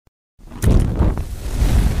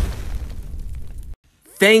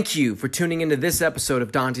Thank you for tuning into this episode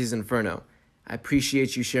of Dante's Inferno. I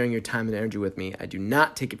appreciate you sharing your time and energy with me. I do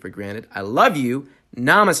not take it for granted. I love you.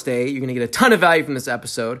 Namaste. You're going to get a ton of value from this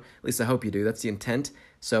episode. At least I hope you do. That's the intent.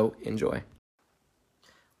 So enjoy.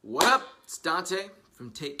 What up? It's Dante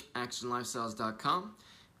from TakeActionLifestyles.com.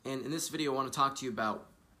 And in this video, I want to talk to you about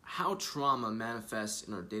how trauma manifests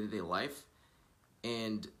in our day-to-day life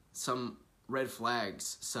and some red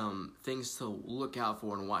flags, some things to look out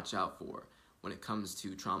for and watch out for when it comes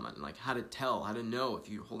to trauma, and like how to know if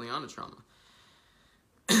you're holding on to trauma.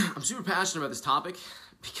 I'm super passionate about this topic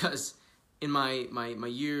because in my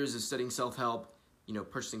years of studying self-help,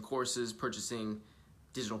 purchasing courses, purchasing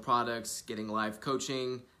digital products, getting live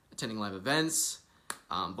coaching, attending live events,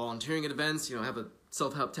 volunteering at events, I have a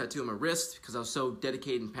self-help tattoo on my wrist because I was so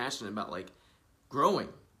dedicated and passionate about growing,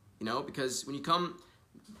 because when you come,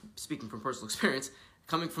 speaking from personal experience,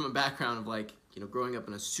 coming from a background of growing up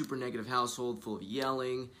in a super negative household full of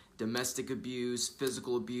yelling, domestic abuse,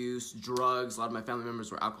 physical abuse, drugs. A lot of my family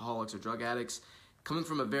members were alcoholics or drug addicts. Coming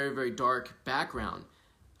from a very, very dark background,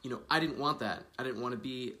 I didn't want that. I didn't want to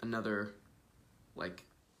be another,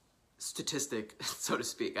 statistic, so to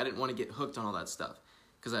speak. I didn't want to get hooked on all that stuff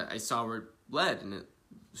because I saw where it led and it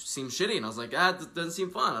seemed shitty. And I was like, it doesn't seem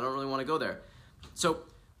fun. I don't really want to go there. So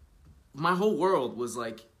my whole world was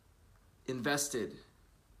invested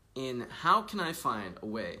in how can I find a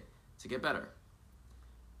way to get better.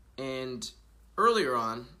 And earlier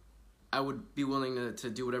on, I would be willing to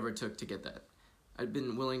do whatever it took to get that. I'd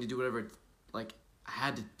been willing to do whatever I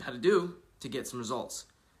had to do to get some results.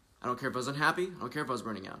 I don't care if I was unhappy. I don't care if I was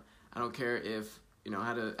burning out. I don't care if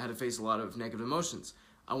I had to face a lot of negative emotions.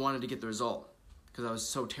 I wanted to get the result because I was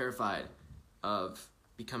so terrified of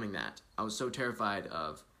becoming that. I was so terrified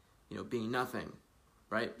of being nothing,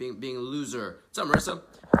 right? Being a loser. What's up, Marissa?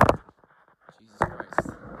 Jesus Christ.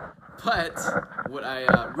 But what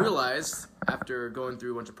I realized after going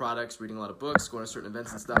through a bunch of products, reading a lot of books, going to certain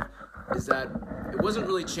events and stuff, is that it wasn't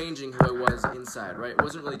really changing who I was inside, right? It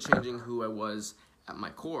wasn't really changing who I was at my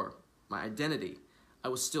core, my identity. I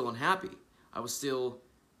was still unhappy. I was still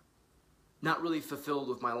not really fulfilled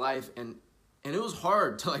with my life, and it was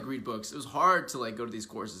hard to read books. It was hard to go to these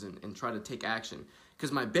courses and try to take action.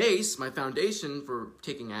 Because my base, my foundation for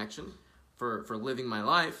taking action, for living my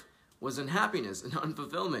life, was unhappiness and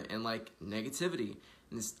unfulfillment and negativity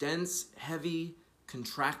and this dense, heavy,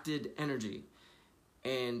 contracted energy.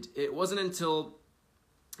 And it wasn't until,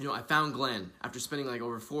 I found Glenn after spending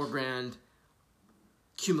over $4,000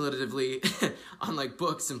 cumulatively on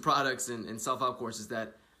books and products and self-help courses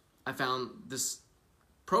that I found this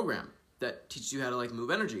program that teaches you how to move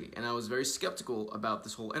energy. And I was very skeptical about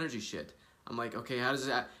this whole energy shit. I'm like, okay, how does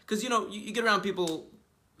that? Because you get around people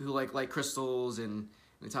who like crystals and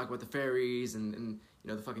they talk about the fairies and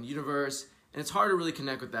the fucking universe, and it's hard to really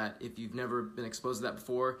connect with that if you've never been exposed to that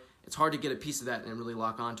before. It's hard to get a piece of that and really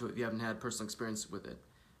lock onto it if you haven't had personal experience with it,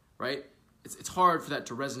 right? It's hard for that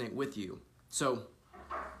to resonate with you. So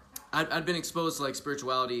I'd been exposed to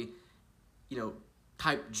spirituality,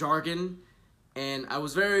 type jargon, and I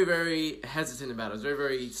was very, very hesitant about it. I was very,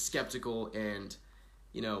 very skeptical and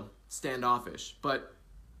standoffish. But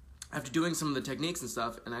after doing some of the techniques and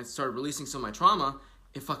stuff, and I started releasing some of my trauma,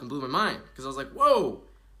 it fucking blew my mind. Because I was like, whoa,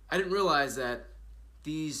 I didn't realize that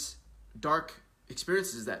these dark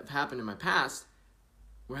experiences that have happened in my past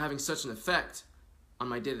were having such an effect on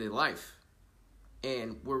my day-to-day life.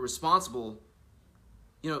 And were responsible,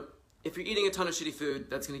 if you're eating a ton of shitty food,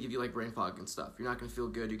 that's going to give you brain fog and stuff. You're not going to feel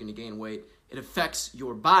good. You're going to gain weight. It affects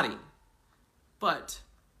your body. But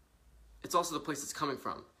it's also the place it's coming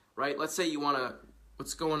from, right? Let's say you want to,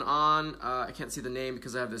 what's going on? I can't see the name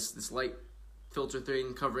because I have this light filter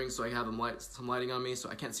thing covering, so I have some lighting on me, so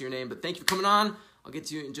I can't see your name. But thank you for coming on. I'll get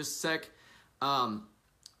to you in just a sec.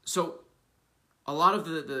 So a lot of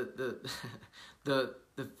the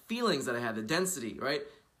feelings that I had, the density, right?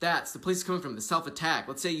 That's the place it's coming from, the self-attack.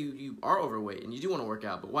 Let's say you are overweight and you do want to work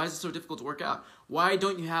out, but why is it so difficult to work out? Why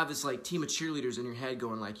don't you have this team of cheerleaders in your head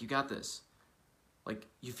going you got this?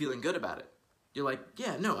 You feeling good about it. You're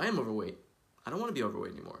yeah, no, I am overweight. I don't want to be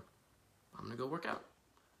overweight anymore. I'm going to go work out.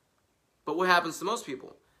 But what happens to most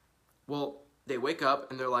people? Well, they wake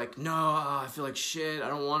up and they're no, I feel like shit. I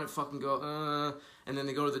don't want to fucking go, And then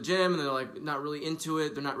they go to the gym and they're not really into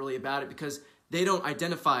it. They're not really about it because they don't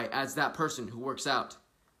identify as that person who works out.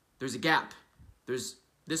 There's a gap. There's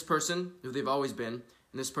this person who they've always been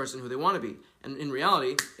and this person who they want to be. And in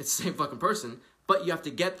reality, it's the same fucking person, but you have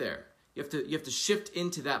to get there. You have to shift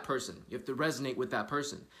into that person. You have to resonate with that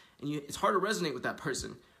person. And it's hard to resonate with that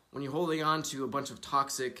person when you're holding on to a bunch of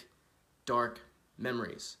toxic, dark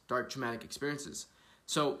memories, dark traumatic experiences.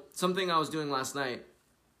 So something I was doing last night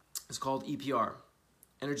is called EPR,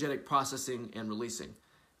 energetic processing and releasing.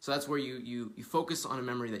 So that's where you focus on a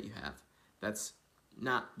memory that you have that's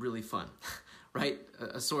not really fun, right?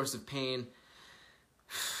 A source of pain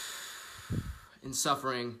and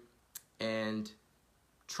suffering and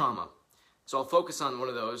trauma. So I'll focus on one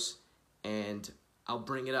of those and I'll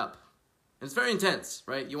bring it up. And it's very intense,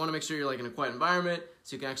 right? You want to make sure you're like in a quiet environment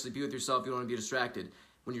so you can actually be with yourself. You don't want to be distracted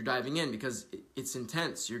when you're diving in because it's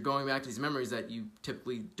intense. You're going back to these memories that you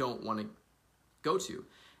typically don't want to go to.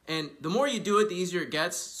 And the more you do it, the easier it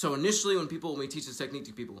gets. So initially when we teach this technique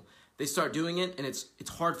to people, they start doing it and it's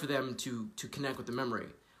hard for them to connect with the memory.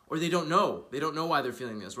 Or they don't know why they're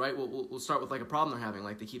feeling this, right? We'll start with like a problem they're having,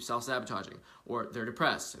 like they keep self-sabotaging, or they're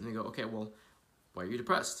depressed, and they go, okay, well, why are you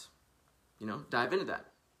depressed? You know, dive into that.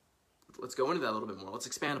 Let's go into that a little bit more. Let's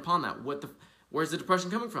expand upon that. Where's the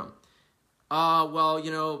depression coming from? Well,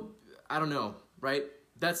 you know, I don't know, right?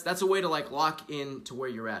 That's a way to like lock in to where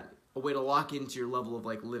you're at, a way to lock into your level of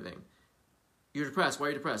like living. You're depressed. Why are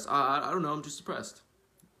you depressed? I don't know. I'm just depressed.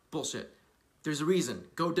 Bullshit. There's a reason.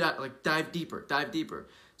 Go dive deeper. Dive deeper.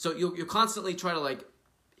 So you'll constantly try to like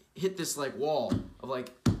hit this like wall of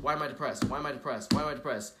like, why am I depressed? Why am I depressed? Why am I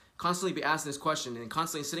depressed? Constantly be asking this question and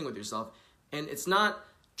constantly sitting with yourself. And it's not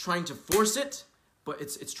trying to force it, but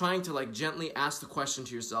it's trying to like gently ask the question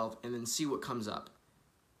to yourself and then see what comes up.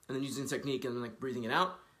 And then using technique and then like breathing it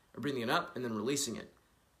out or breathing it up and then releasing it.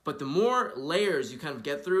 But the more layers you kind of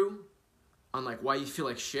get through on like why you feel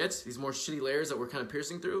like shit, these more shitty layers that we're kind of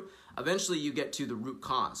piercing through, eventually you get to the root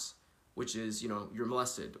cause, which is, you know, you're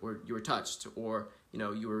molested or you were touched or, you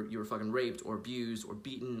know, you were fucking raped or abused or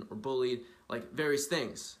beaten or bullied, like various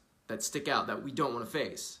things that stick out that we don't want to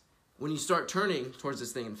face. When you start turning towards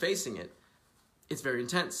this thing and facing it, it's very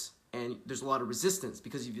intense and there's a lot of resistance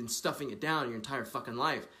because you've been stuffing it down your entire fucking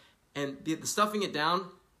life. And the stuffing it down,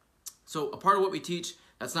 so a part of what we teach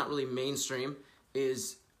that's not really mainstream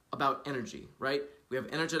is about energy, right? We have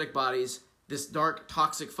energetic bodies. This dark,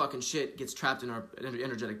 toxic fucking shit gets trapped in our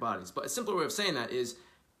energetic bodies. But a simpler way of saying that is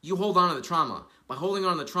you hold on to the trauma. By holding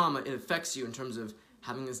on to the trauma, it affects you in terms of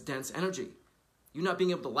having this dense energy. You not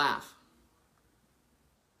being able to laugh.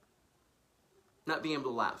 Not being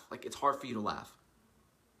able to laugh. Like, it's hard for you to laugh.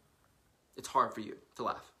 It's hard for you to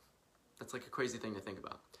laugh. That's like a crazy thing to think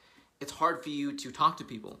about. It's hard for you to talk to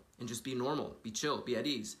people and just be normal, be chill, be at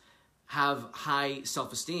ease. Have high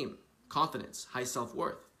self-esteem, confidence, high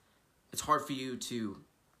self-worth. It's hard for you to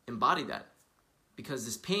embody that because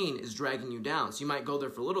this pain is dragging you down. So you might go there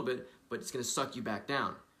for a little bit, but it's going to suck you back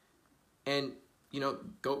down. And, you know,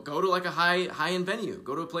 go to like a high-end venue.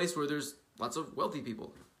 Go to a place where there's lots of wealthy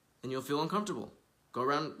people and you'll feel uncomfortable. Go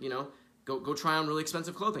around, you know, go try on really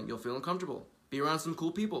expensive clothing. You'll feel uncomfortable. Be around some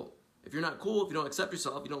cool people. If you're not cool, if you don't accept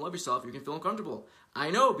yourself, you don't love yourself, you're going to feel uncomfortable. I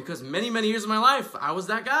know, because many, many years of my life, I was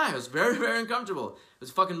that guy. I was very, very uncomfortable. It was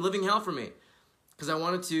fucking living hell for me. Because I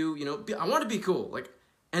wanted to, you know, I wanted to be cool. Like,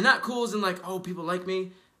 and not cool as in like, oh, people like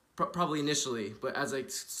me. Probably initially. But as I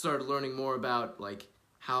started learning more about like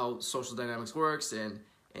how social dynamics works and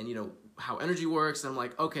you know, how energy works, and I'm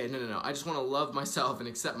like, okay, no. I just want to love myself and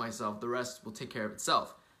accept myself. The rest will take care of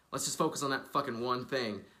itself. Let's just focus on that fucking one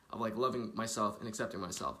thing of like loving myself and accepting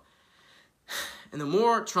myself. And the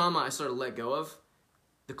more trauma I started to let go of,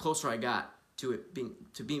 the closer I got to it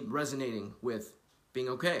being resonating with being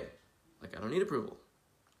okay. Like, I don't need approval.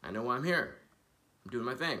 I know why I'm here. I'm doing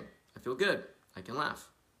my thing. I feel good. I can laugh.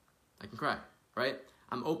 I can cry, right?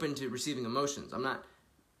 I'm open to receiving emotions. I'm not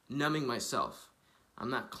numbing myself. I'm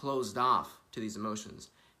not closed off to these emotions.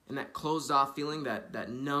 And that closed off feeling, that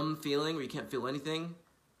numb feeling where you can't feel anything,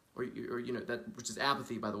 or you know, that, which is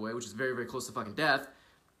apathy, by the way, which is very, very close to fucking death,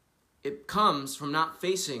 it comes from not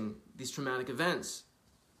facing these traumatic events.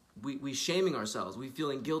 We shaming ourselves. We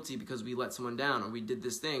feeling guilty because we let someone down or we did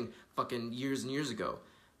this thing fucking years and years ago.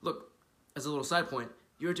 Look, as a little side point,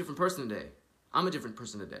 you're a different person today. I'm a different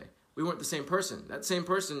person today. We weren't the same person. That same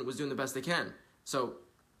person was doing the best they can. So,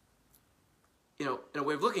 you know, in a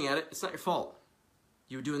way of looking at it, it's not your fault.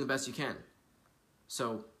 You were doing the best you can.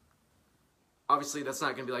 So, obviously that's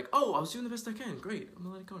not going to be like, oh, I was doing the best I can. Great, I'm going to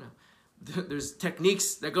let it go now. There's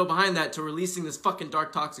techniques that go behind that to releasing this fucking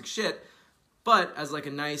dark, toxic shit. But as like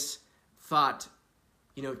a nice thought,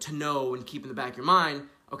 you know, to know and keep in the back of your mind,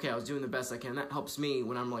 okay, I was doing the best I can. That helps me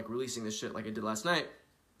when I'm like releasing this shit like I did last night.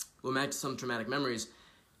 Going back to some traumatic memories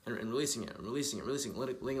and releasing it,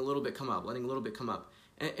 letting a little bit come up, letting a little bit come up.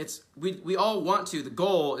 And it's, we all want to, the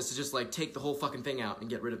goal is to just like take the whole fucking thing out and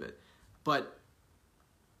get rid of it. But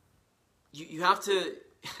you have to,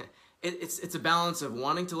 it's a balance of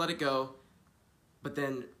wanting to let it go, but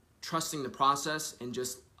then trusting the process and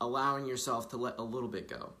just allowing yourself to let a little bit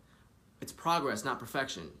go. It's progress, not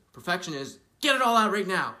perfection. Perfection is, get it all out right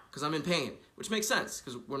now, because I'm in pain, which makes sense,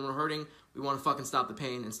 because when we're hurting, we want to fucking stop the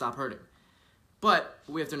pain and stop hurting. But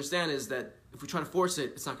what we have to understand is that if we try to force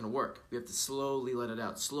it, it's not going to work. We have to slowly let it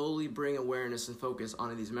out, slowly bring awareness and focus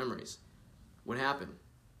onto these memories. What happened?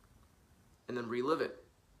 And then relive it.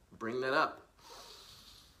 Bring that up.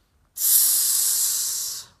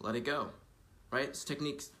 Let it go. Right? There's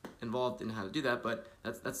techniques involved in how to do that, but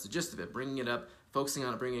that's the gist of it. Bringing it up, focusing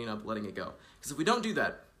on it, bringing it up, letting it go. Because if we don't do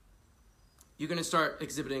that, you're going to start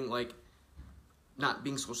exhibiting like not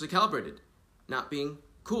being socially calibrated, not being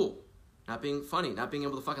cool, not being funny, not being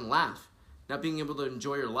able to fucking laugh, not being able to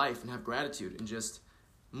enjoy your life and have gratitude and just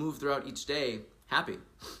move throughout each day happy.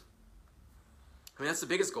 I mean, that's the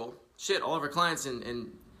biggest goal. Shit, all of our clients,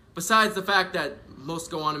 and besides the fact that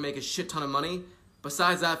most go on to make a shit ton of money,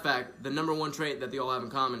 besides that fact, the number one trait that they all have in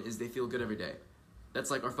common is they feel good every day.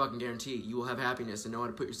 That's like our fucking guarantee. You will have happiness and know how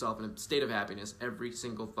to put yourself in a state of happiness every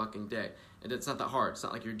single fucking day. And it's not that hard. It's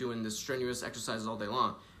not like you're doing this strenuous exercises all day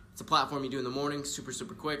long. It's a platform you do in the morning, super,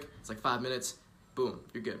 super quick. It's like 5 minutes. Boom,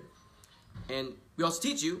 you're good. And we also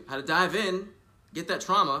teach you how to dive in, get that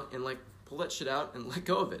trauma, and like pull that shit out and let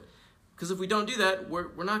go of it. Because if we don't do that,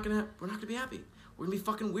 we're not gonna be happy. We're gonna be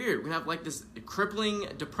fucking weird. We're gonna have like this crippling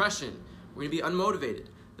depression. We're gonna be unmotivated.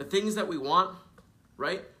 The things that we want,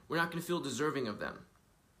 right? We're not gonna feel deserving of them.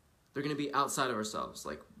 They're gonna be outside of ourselves.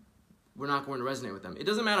 Like, we're not going to resonate with them. It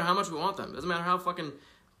doesn't matter how much we want them. It doesn't matter how fucking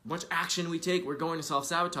much action we take. We're going to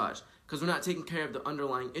self-sabotage because we're not taking care of the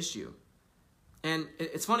underlying issue. And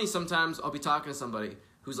it's funny, sometimes I'll be talking to somebody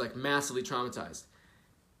who's like massively traumatized,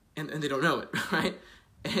 and they don't know it, right?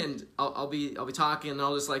 And I'll be talking, and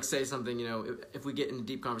I'll just like say something, you know, if we get into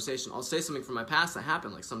deep conversation, I'll say something from my past that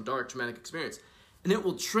happened, like some dark traumatic experience, and it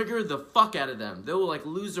will trigger the fuck out of them. They will like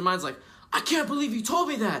lose their minds, like, I can't believe you told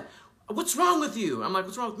me that. What's wrong with you? I'm like,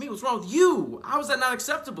 what's wrong with me? What's wrong with you? How is that not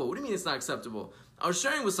acceptable? What do you mean it's not acceptable? I was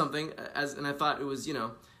sharing with something, and I thought it was, you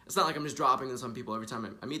know, it's not like I'm just dropping this on people every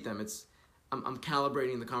time I meet them. I'm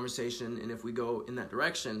calibrating the conversation, and if we go in that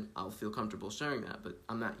direction, I'll feel comfortable sharing that, but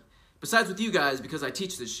I'm not. Besides with you guys, because I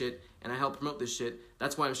teach this shit, and I help promote this shit,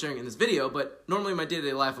 that's why I'm sharing it in this video, but normally in my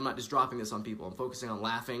day-to-day life, I'm not just dropping this on people. I'm focusing on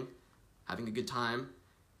laughing, having a good time,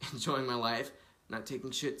 enjoying my life, not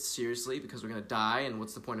taking shit seriously because we're going to die, and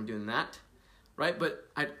what's the point of doing that, right? But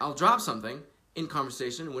I'll drop something in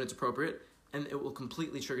conversation when it's appropriate, and it will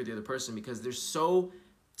completely trigger the other person because they're so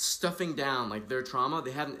stuffing down like their trauma.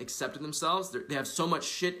 They haven't accepted themselves. They have so much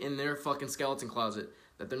shit in their fucking skeleton closet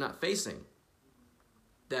that they're not facing,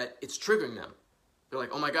 that it's triggering them. They're like,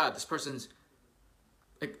 oh my God, this person's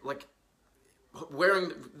like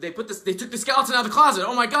wearing, they took the skeleton out of the closet.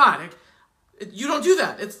 Oh my God, you don't do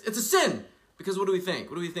that. It's a sin. Because what do we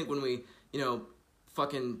think? What do we think when we, you know,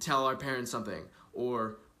 fucking tell our parents something,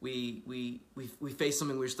 or we face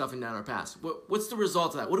something we're stuffing down our past? What's the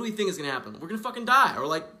result of that? What do we think is gonna happen? We're gonna fucking die, or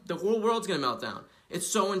like the whole world's gonna melt down. It's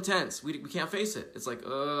so intense. We can't face it. It's like,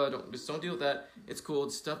 don't deal with that. It's cool.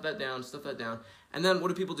 Just stuff that down. And then what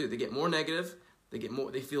do people do? They get more negative.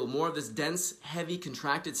 They feel more of this dense, heavy,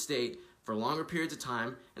 contracted state for longer periods of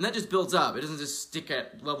time, and that just builds up. It doesn't just stick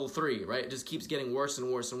at level 3, right? It just keeps getting worse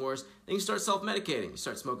and worse and worse. Then you start self-medicating. You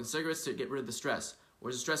start smoking cigarettes to get rid of the stress.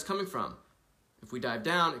 Where's the stress coming from? If we dive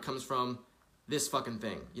down, it comes from this fucking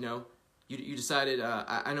thing, you know? You decided,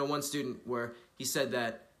 I know one student where he said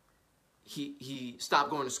that he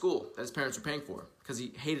stopped going to school that his parents were paying for because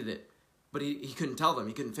he hated it, but he couldn't tell them.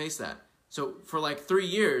 He couldn't face that. So for like 3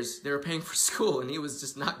 years, they were paying for school, and he was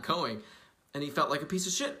just not going. And he felt like a piece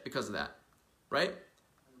of shit because of that, right?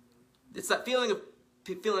 It's that feeling of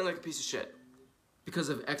feeling like a piece of shit because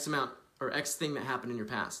of X amount or X thing that happened in your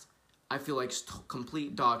past. I feel like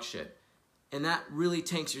complete dog shit. And that really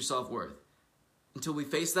tanks your self-worth. Until we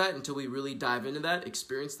face that, until we really dive into that,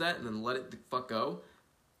 experience that, and then let it the fuck go,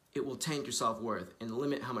 it will tank your self-worth and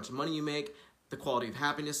limit how much money you make, the quality of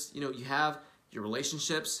happiness, you know, you have, your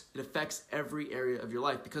relationships. It affects every area of your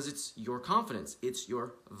life because it's your confidence. It's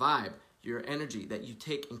your vibe, your energy that you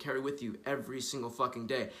take and carry with you every single fucking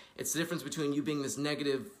day. It's the difference between you being this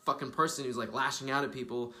negative fucking person who's like lashing out at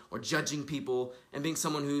people or judging people and being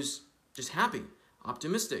someone who's just happy,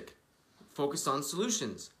 optimistic, focused on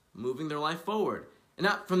solutions, moving their life forward. And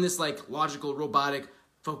not from this like logical, robotic,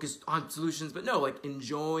 focused on solutions, but no, like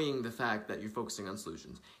enjoying the fact that you're focusing on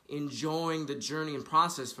solutions, enjoying the journey and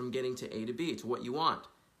process from getting to A to B, to what you want,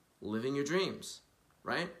 living your dreams,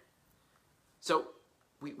 right? So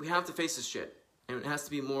we have to face this shit, and it has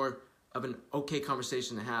to be more of an okay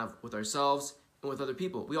conversation to have with ourselves and with other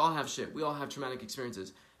people. We all have shit. We all have traumatic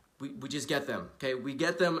experiences. We just get them, okay? We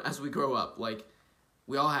get them as we grow up. Like,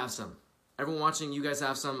 we all have some. Everyone watching, you guys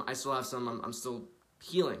have some, I still have some, I'm still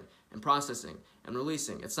healing and processing and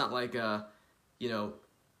releasing. It's not like, you know,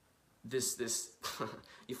 this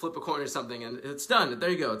you flip a coin or something and it's done, there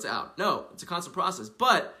you go, it's out. No, it's a constant process.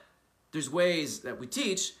 But there's ways that we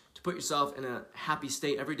teach to put yourself in a happy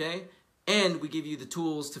state every day, and we give you the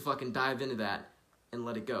tools to fucking dive into that and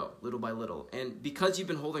let it go, little by little. And because you've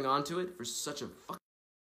been holding on to it for such a fucking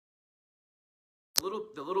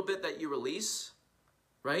the little bit that you release,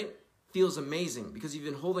 right, feels amazing because you've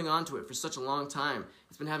been holding on to it for such a long time.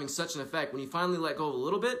 It's been having such an effect. When you finally let go of a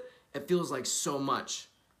little bit, it feels like so much.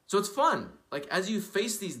 So it's fun. Like, as you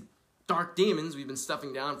face these dark demons we've been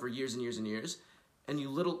stuffing down for years and years and years, and you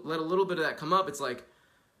let a little bit of that come up, it's like,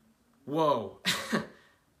 whoa,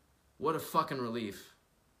 what a fucking relief.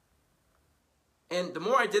 And the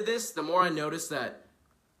more I did this, the more I noticed that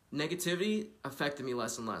negativity affected me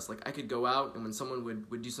less and less. Like, I could go out, and when someone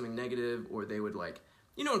would do something negative, or they would, like,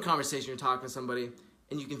 you know, in conversation, you're talking to somebody,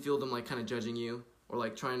 and you can feel them, like, kind of judging you, or,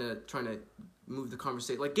 like, trying to move the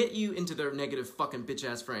conversation, like, get you into their negative fucking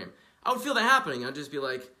bitch-ass frame. I would feel that happening. I'd just be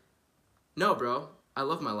like, no, bro, I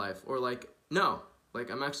love my life. Or, like, no,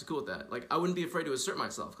 like, I'm actually cool with that. Like, I wouldn't be afraid to assert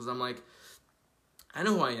myself, because I'm like, I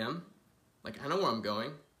know who I am. Like, I know where I'm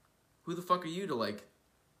going. Who the fuck are you to, like,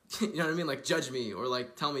 you know what I mean? Like, judge me, or,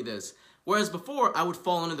 like, tell me this. Whereas before, I would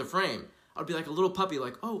fall into the frame. I'd be like a little puppy,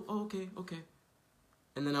 like, oh, okay.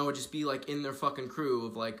 And then I would just be, like, in their fucking crew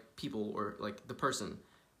of, like, people, or, like, the person,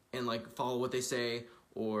 and, like, follow what they say,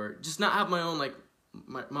 or just not have my own, like,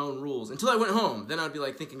 my own rules. Until I went home, then I'd be,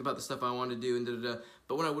 like, thinking about the stuff I wanted to do, and da-da-da.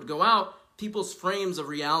 But when I would go out, people's frames of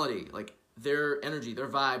reality, like, their energy, their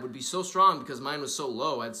vibe would be so strong because mine was so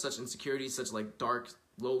low. I had such insecurity, such, like, dark,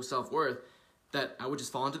 low self-worth, that I would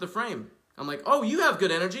just fall into the frame. I'm like, oh, you have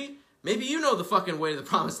good energy. Maybe you know the fucking way to the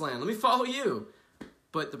promised land. Let me follow you.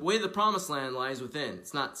 But the way to the promised land lies within.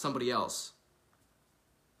 It's not somebody else.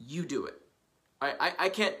 You do it. I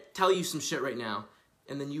can't tell you some shit right now,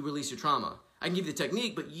 and then you release your trauma. I can give you the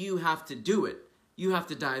technique, but you have to do it. You have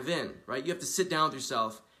to dive in, right? You have to sit down with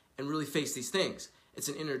yourself and really face these things. It's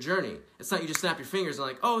an inner journey. It's not you just snap your fingers and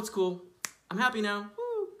like, oh, it's cool. I'm happy now.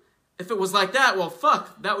 Woo. If it was like that, well,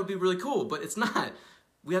 fuck, that would be really cool, but it's not.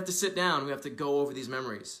 We have to sit down. We have to go over these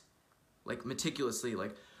memories, like, meticulously,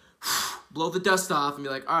 like, blow the dust off and be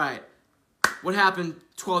like, all right, what happened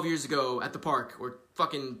 12 years ago at the park, or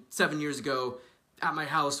fucking 7 years ago at my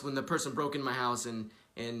house when the person broke in my house and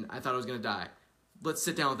I thought I was going to die. Let's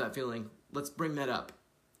sit down with that feeling. Let's bring that up,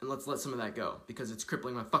 and let's let some of that go, because it's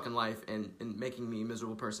crippling my fucking life and making me a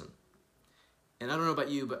miserable person. And I don't know about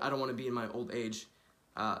you, but I don't want to be in my old age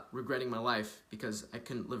regretting my life because I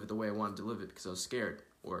couldn't live it the way I wanted to live it because I was scared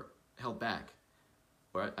or held back,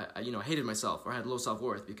 or I hated myself, or I had low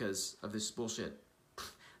self-worth because of this bullshit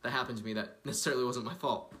that happened to me that necessarily wasn't my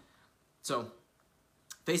fault. So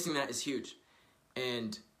facing that is huge.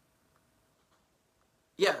 And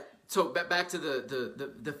yeah, so back to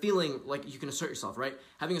the feeling like you can assert yourself, right?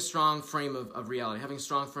 Having a strong frame of reality, having a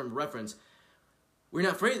strong frame of reference. You're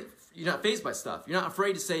not fazed by stuff. You're not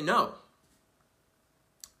afraid to say no.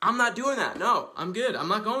 I'm not doing that. No, I'm good. I'm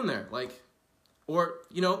not going there. Like, or,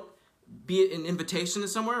 be it an invitation to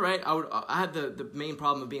somewhere, right? I had the main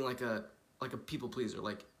problem of being like a people pleaser,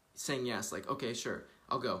 like saying yes, like, okay, sure,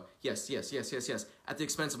 I'll go. Yes, at the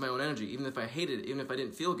expense of my own energy. Even if I hated it, even if I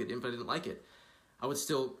didn't feel good, even if I didn't like it, I would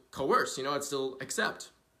still coerce, I'd still accept.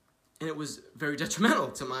 And it was very detrimental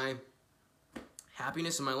to my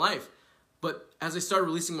happiness in my life. But as I started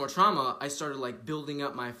releasing more trauma, I started, like, building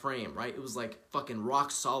up my frame, right? It was, like, fucking rock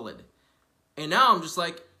solid. And now I'm just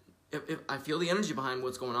like, if I feel the energy behind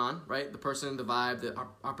what's going on, right? The person, the vibe, the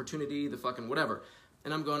opportunity, the fucking whatever.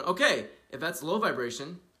 And I'm going, okay, if that's low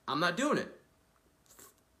vibration, I'm not doing it.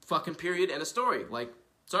 Fucking period, end of story. Like,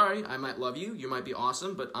 sorry, I might love you, you might be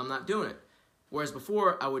awesome, but I'm not doing it. Whereas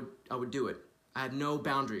before, I would do it. I had no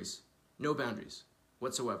boundaries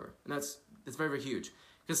whatsoever. And it's very, very huge.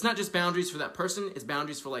 Because it's not just boundaries for that person, it's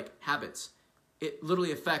boundaries for, like, habits. It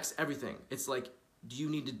literally affects everything. It's like, do you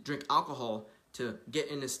need to drink alcohol to get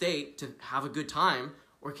in a state to have a good time,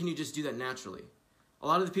 or can you just do that naturally? A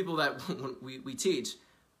lot of the people that we teach,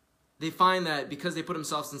 they find that because they put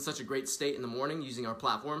themselves in such a great state in the morning using our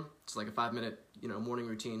platform, it's like a 5-minute morning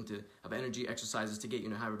routine of energy exercises to get you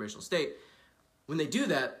in a high vibrational state. When they do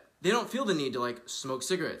that, they don't feel the need to, like, smoke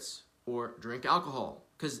cigarettes or drink alcohol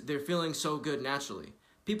because they're feeling so good naturally.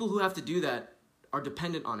 People who have to do that are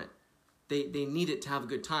dependent on it. They need it to have a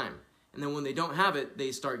good time. And then when they don't have it,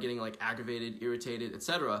 they start getting, like, aggravated, irritated,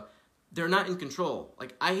 etc. They're not in control.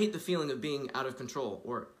 Like, I hate the feeling of being out of control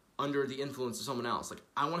or under the influence of someone else. Like,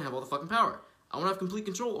 I want to have all the fucking power. I want to have complete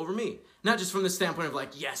control over me. Not just from the standpoint of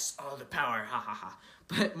like, yes, oh, the power, ha ha ha.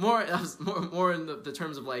 But more in the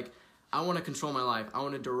terms of like, I want to control my life. I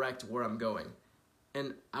want to direct where I'm going.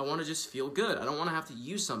 And I want to just feel good. I don't want to have to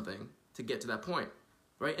use something to get to that point,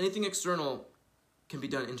 right? Anything external can be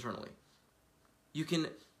done internally. You can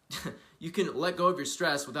let go of your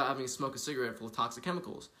stress without having to smoke a cigarette full of toxic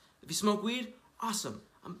chemicals. If you smoke weed, awesome.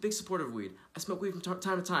 I'm a big supporter of weed. I smoke weed from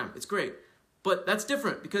time to time. It's great. But that's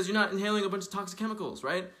different because you're not inhaling a bunch of toxic chemicals,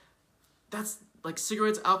 right? That's like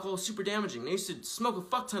cigarettes, alcohol, super damaging. I used to smoke a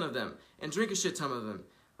fuck ton of them and drink a shit ton of them,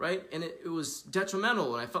 right? And it was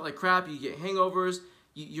detrimental, and I felt like crap. You get hangovers.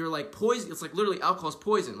 You're like poison. It's like literally alcohol's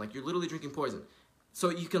poison. Like you're literally drinking poison. So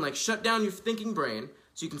you can like shut down your thinking brain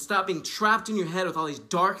so you can stop being trapped in your head with all these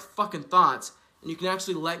dark fucking thoughts, and you can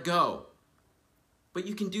actually let go. But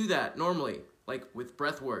you can do that normally, like with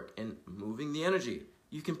breath work and moving the energy.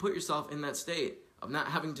 You can put yourself in that state of not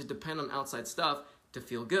having to depend on outside stuff to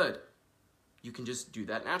feel good. You can just do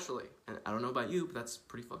that naturally. And I don't know about you, but that's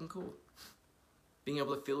pretty fucking cool. Being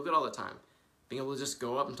able to feel good all the time. Being able to just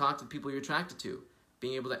go up and talk to the people you're attracted to.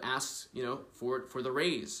 Being able to ask, for the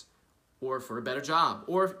raise or for a better job.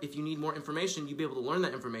 Or if you need more information, you'd be able to learn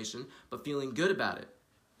that information, but feeling good about it.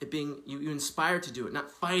 It being, you inspired to do it,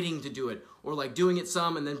 not fighting to do it. Or like doing it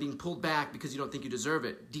some and then being pulled back because you don't think you deserve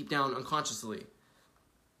it, deep down unconsciously.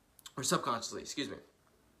 Or subconsciously, excuse me.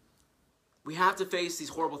 We have to face these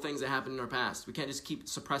horrible things that happened in our past. We can't just keep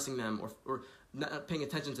suppressing them or not paying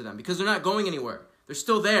attention to them because they're not going anywhere. They're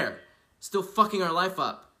still there, still fucking our life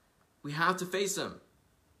up. We have to face them.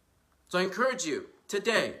 So I encourage you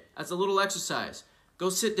today, as a little exercise, go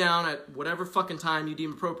sit down at whatever fucking time you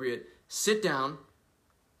deem appropriate. Sit down,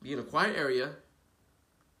 be in a quiet area,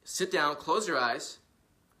 sit down, close your eyes,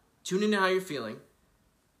 tune into how you're feeling,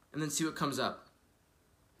 and then see what comes up.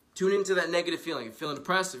 Tune into that negative feeling. If you're feeling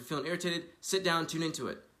depressed, if you're feeling irritated, sit down, tune into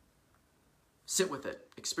it. Sit with it,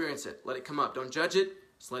 experience it, let it come up. Don't judge it,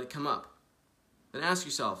 just let it come up. Then ask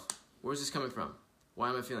yourself, where's this coming from? Why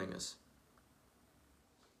am I feeling this?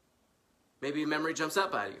 Maybe a memory jumps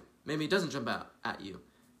up at you. Maybe it doesn't jump out at you.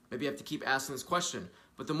 Maybe you have to keep asking this question.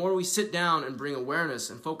 But the more we sit down and bring awareness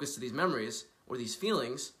and focus to these memories or these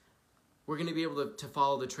feelings, we're going to be able to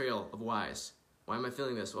follow the trail of whys. Why am I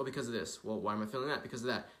feeling this? Well, because of this. Well, why am I feeling that? Because of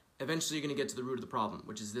that. Eventually, you're going to get to the root of the problem,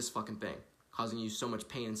 which is this fucking thing, causing you so much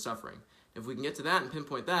pain and suffering. If we can get to that and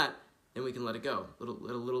pinpoint that, then we can let it go,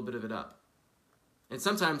 let a little bit of it up. And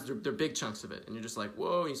sometimes they're big chunks of it, and you're just like,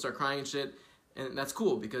 whoa, and you start crying and shit, and that's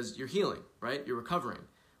cool because you're healing, right? You're recovering.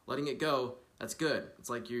 Letting it go, that's good. It's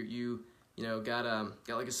like you got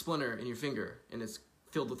like a splinter in your finger, and it's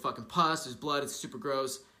filled with fucking pus, there's blood, it's super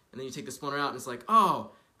gross, and then you take the splinter out, and it's like,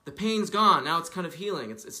 oh, the pain's gone, now it's kind of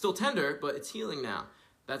healing. It's still tender, but it's healing now.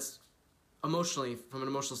 That's emotionally, from an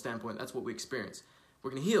emotional standpoint, that's what we experience.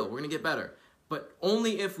 We're going to heal. We're going to get better. But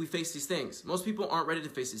only if we face these things. Most people aren't ready to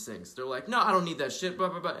face these things. They're like, no, I don't need that shit, blah,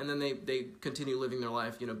 blah, blah. And then they continue living their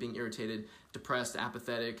life, being irritated, depressed,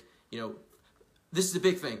 apathetic. This is the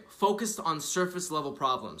big thing. Focused on surface level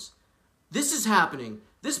problems. This is happening.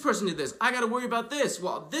 This person did this. I got to worry about this.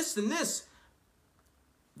 Well, this and this.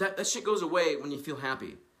 That shit goes away when you feel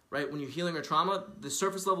happy, right? When you're healing your trauma, the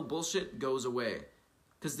surface level bullshit goes away.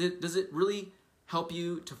 Because does it really help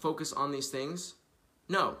you to focus on these things?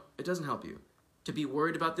 No, it doesn't help you. To be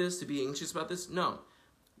worried about this, to be anxious about this? No.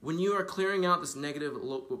 When you are clearing out this negative,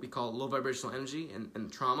 what we call low vibrational energy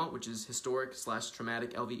and trauma, which is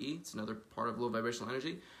historic/traumatic LVE, it's another part of low vibrational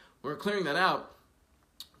energy. When we're clearing that out,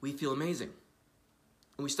 we feel amazing.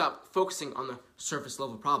 And we stop focusing on the surface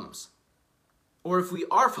level problems. Or if we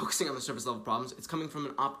are focusing on the surface level problems, it's coming from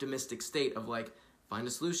an optimistic state of like, find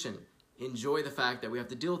a solution. Enjoy the fact that we have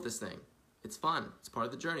to deal with this thing. It's fun. It's part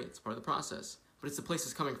of the journey. It's part of the process. But it's the place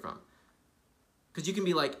it's coming from. Because you can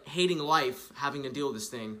be like hating life, having to deal with this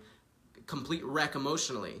thing, complete wreck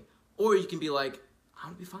emotionally. Or you can be like, I'm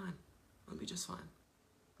going to be fine. I'm going to be just fine.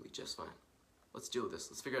 I'll be just fine. Let's deal with this.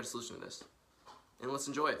 Let's figure out a solution to this. And let's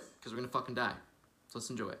enjoy it. Because we're going to fucking die. So let's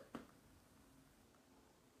enjoy it.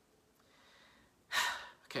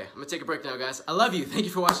 Okay, I'm going to take a break now, guys. I love you. Thank you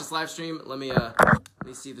for watching this live stream. Let me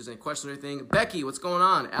see if there's any questions or anything. Becky, what's going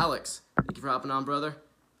on? Alex, thank you for hopping on, brother.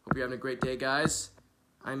 Hope you're having a great day, guys.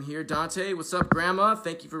 I'm here. Dante, what's up, Grandma?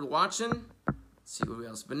 Thank you for watching. Let's see what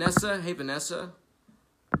else. Vanessa, hey, Vanessa.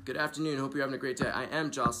 Good afternoon. Hope you're having a great day. I am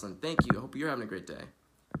Jocelyn. Thank you. I hope you're having a great day.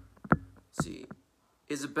 Let's see.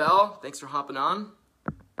 Isabel, thanks for hopping on.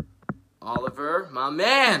 Oliver, my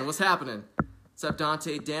man, what's happening? What's up,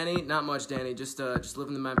 Dante? Danny? Not much, Danny. Just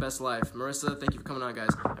living my best life. Marissa, thank you for coming on, guys.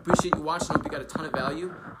 I appreciate you watching. I hope you got a ton of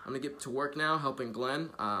value. I'm going to get to work now helping Glenn.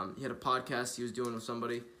 He had a podcast he was doing with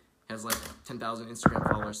somebody. has like 10,000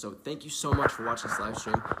 Instagram followers. So thank you so much for watching this live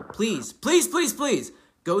stream. Please, please, please, please,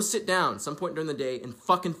 go sit down some point during the day and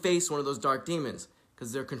fucking face one of those dark demons,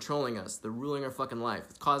 because they're controlling us. They're ruling our fucking life.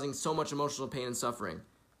 It's causing so much emotional pain and suffering.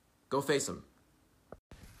 Go face them.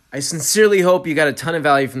 I sincerely hope you got a ton of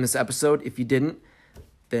value from this episode. If you didn't,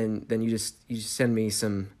 then you just send me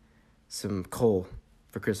some coal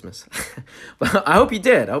for Christmas. But I hope you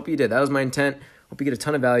did. That was my intent. Hope you get a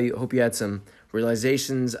ton of value. I hope you had some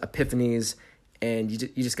realizations, epiphanies, and you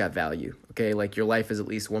just got value, okay? Like, your life is at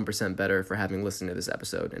least 1% better for having listened to this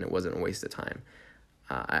episode, and it wasn't a waste of time.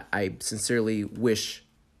 I sincerely wish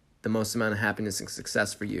the most amount of happiness and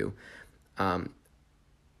success for you.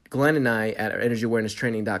 Glenn and I at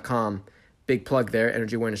EnergyAwarenessTraining.com, big plug there,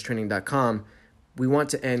 EnergyAwarenessTraining.com, we want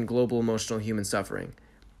to end global emotional human suffering.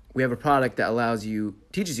 We have a product that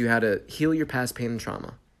teaches you how to heal your past pain and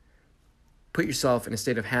trauma. Put yourself in a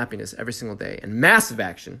state of happiness every single day, and massive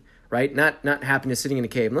action, right? Not happiness sitting in a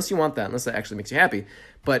cave, unless you want that, unless that actually makes you happy,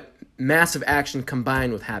 but massive action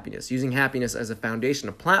combined with happiness, using happiness as a foundation,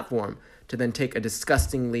 a platform to then take a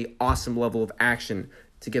disgustingly awesome level of action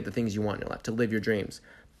to get the things you want in your life, to live your dreams.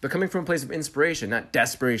 But coming from a place of inspiration, not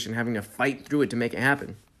desperation, having to fight through it to make it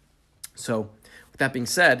happen. So with that being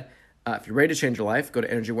said, if you're ready to change your life, go to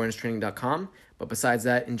EnergyAwarenessTraining.com. But besides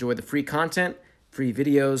that, enjoy the free content, free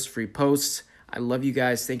videos, free posts. I love you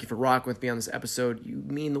guys. Thank you for rocking with me on this episode. You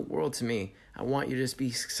mean the world to me. I want you to just be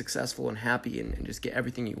successful and happy and just get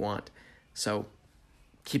everything you want. So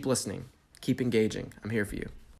keep listening. Keep engaging. I'm here for you.